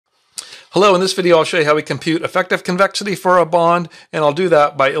Hello, in this video I'll show you how we compute effective convexity for a bond, and I'll do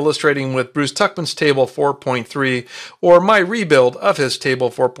that by illustrating with Bruce Tuchman's table 4.3 or my rebuild of his table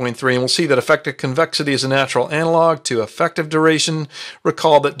 4.3, and we'll see that effective convexity is a natural analog to effective duration.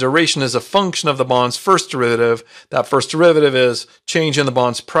 Recall that duration is a function of the bond's first derivative. That first derivative is change in the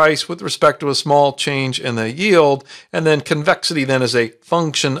bond's price with respect to a small change in the yield, and then convexity then is a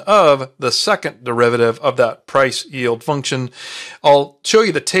function of the second derivative of that price yield function. I'll show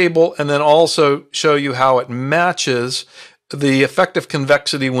you the table and then also show you how it matches the effective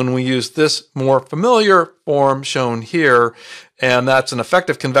convexity when we use this more familiar form shown here, and that's an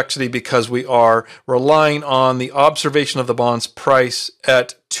effective convexity because we are relying on the observation of the bond's price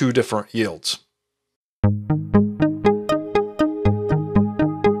at two different yields.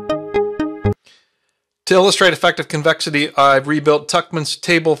 To illustrate effective convexity, I've rebuilt Tuchman's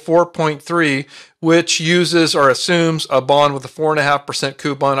table 4.3, which uses or assumes a bond with a 4.5%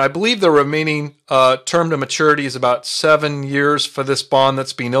 coupon. I believe the remaining term to maturity is about 7 years for this bond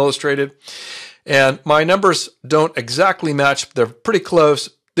that's being illustrated. And my numbers don't exactly match. They're pretty close.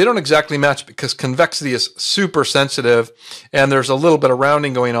 They don't exactly match because convexity is super sensitive and there's a little bit of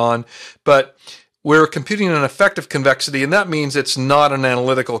rounding going on. But we're computing an effective convexity, and that means it's not an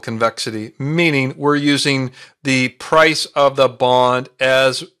analytical convexity, meaning we're using the price of the bond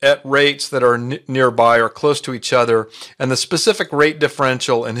as at rates that are nearby or close to each other. And the specific rate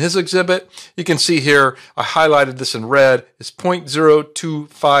differential in his exhibit, you can see here, I highlighted this in red, is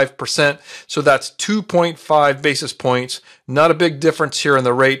 0.025%. So that's 2.5 basis points. Not a big difference here in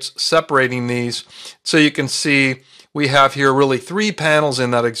the rates separating these. So you can see we have here really 3 panels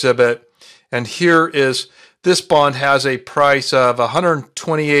in that exhibit. And here is, this bond has a price of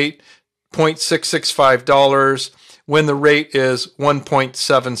 $128.665 when the rate is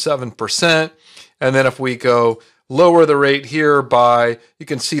 1.77%. And then if we go lower the rate here by, you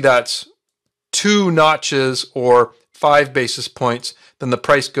can see that's 2 notches or 5 basis points, then the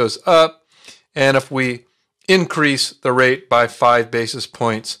price goes up. And if we increase the rate by 5 basis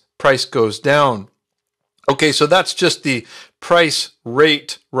points, price goes down. Okay, so that's just the price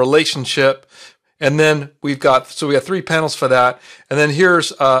rate relationship. And then we have 3 panels for that. And then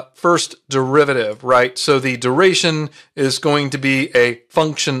here's first derivative, right? So the duration is going to be a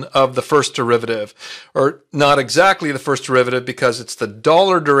function of the first derivative, or not exactly the first derivative because it's the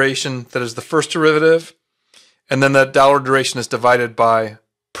dollar duration that is the first derivative. And then that dollar duration is divided by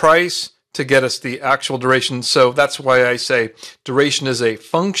price to get us the actual duration. So that's why I say duration is a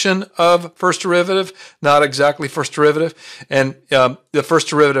function of first derivative, not exactly first derivative. And the first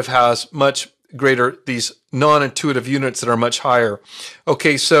derivative has much greater, these non-intuitive units that are much higher.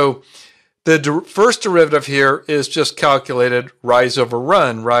 Okay, so the first derivative here is just calculated rise over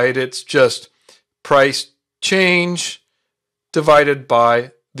run, right? It's just price change divided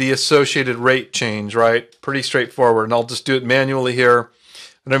by the associated rate change, right? Pretty straightforward. And I'll just do it manually here.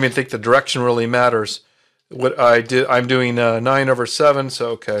 I don't even think the direction really matters. What I did, I'm doing 9 over 7, so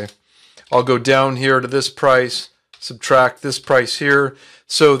okay. I'll go down here to this price, subtract this price here.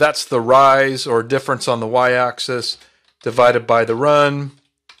 So that's the rise or difference on the y-axis divided by the run,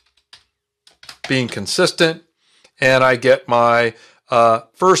 being consistent. And I get my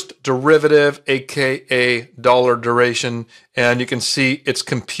first derivative, aka dollar duration. And you can see it's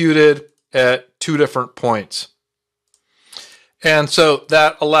computed at 2 different points. And so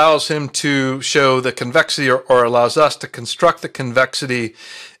that allows him to show the convexity or allows us to construct the convexity,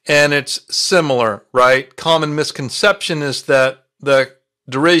 and it's similar, right? Common misconception is that the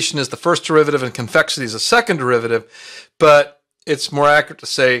duration is the first derivative and convexity is the second derivative, but it's more accurate to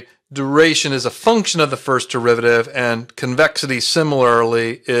say duration is a function of the first derivative and convexity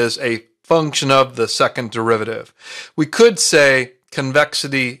similarly is a function of the second derivative. We could say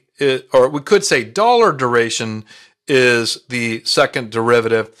convexity is, or we could say dollar duration is the second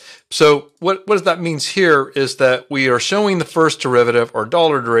derivative. So what that means here is that we are showing the first derivative or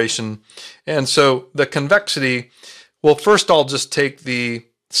dollar duration. And so the convexity, well, first I'll just take the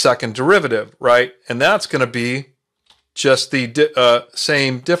second derivative, right? And that's going to be just the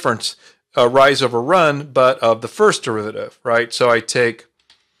same difference, rise over run, but of the first derivative, right? So I take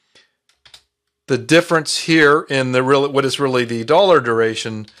the difference here in the what is really the dollar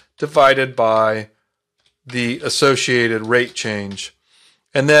duration divided by the associated rate change.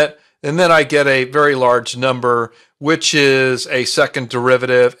 And then I get a very large number, which is a second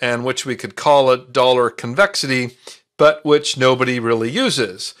derivative and which we could call it dollar convexity, but which nobody really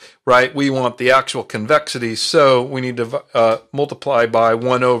uses, right? We want the actual convexity, so we need to multiply by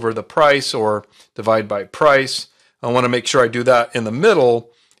 1 over the price or divide by price. I want to make sure I do that in the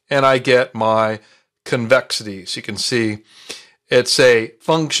middle, and I get my convexity. So you can see It's a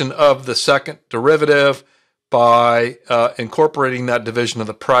function of the second derivative by incorporating that division of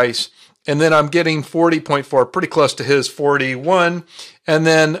the price. And then I'm getting 40.4, pretty close to his 41. And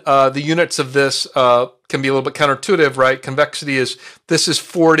then the units of this can be a little bit counterintuitive, right? Convexity is, this is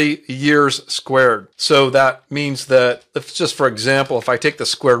 40 years squared. So that means that, if just for example, if I take the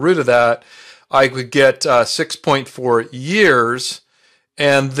square root of that, I would get 6.4 years.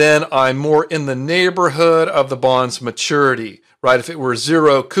 And then I'm more in the neighborhood of the bond's maturity, right? If it were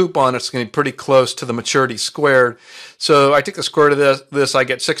zero coupon, it's going to be pretty close to the maturity squared. So I take the square root of this, I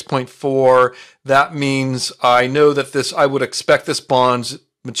get 6.4. That means I know that this, I would expect this bond's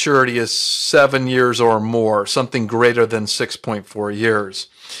maturity is 7 years or more, something greater than 6.4 years.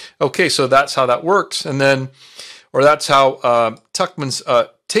 Okay, so that's how that works. And then, or that's how Tuchman's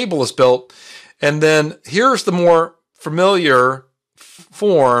table is built. And then here's the more familiar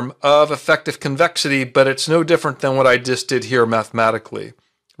form of effective convexity, but it's no different than what I just did here mathematically,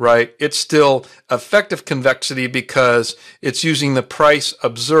 right? It's still effective convexity because it's using the price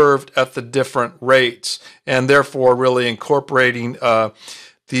observed at the different rates, and therefore really incorporating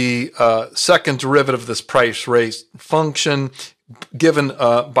the second derivative of this price rate function given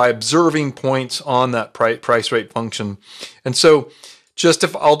by observing points on that price rate function. And so just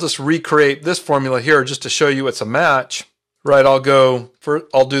if I'll just recreate this formula here just to show you it's a match. Right, I'll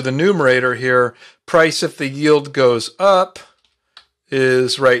do the numerator here. Price if the yield goes up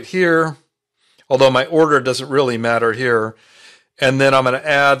is right here, although my order doesn't really matter here. And then I'm going to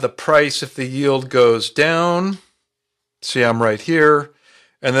add the price if the yield goes down. See, I'm right here.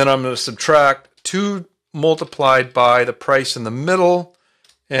 And then I'm going to subtract 2 multiplied by the price in the middle,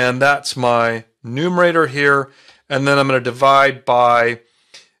 and that's my numerator here. And then I'm going to divide by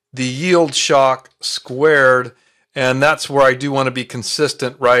the yield shock squared. And that's where I do want to be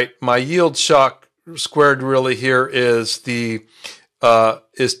consistent, right? My yield shock squared really here is the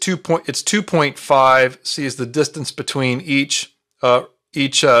it's 2.5. See, is the distance between each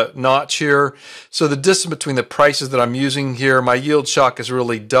notch here. So the distance between the prices that I'm using here, my yield shock is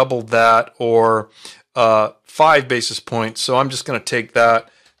really double that, or 5 basis points. So I'm just going to take that,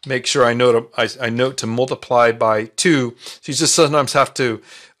 make sure I note to multiply by 2. So you just sometimes have to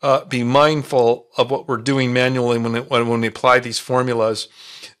be mindful of what we're doing manually when we apply these formulas,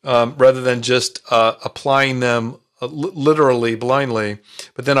 rather than just applying them literally blindly.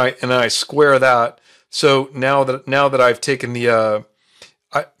 But then I square that. So now that I've taken the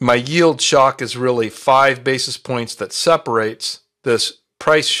my yield shock is really 5 basis points that separates this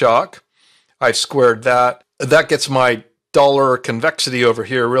price shock. I've squared that. That gets my dollar convexity over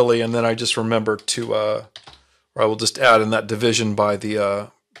here really, and then I just remember to or I will just add in that division by the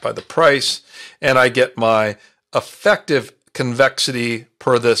price, and I get my effective convexity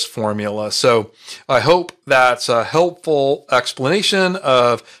per this formula. So I hope that's a helpful explanation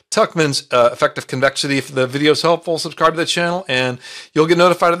of Tuchman's effective convexity. If the video is helpful, subscribe to the channel and you'll get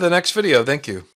notified of the next video. Thank you.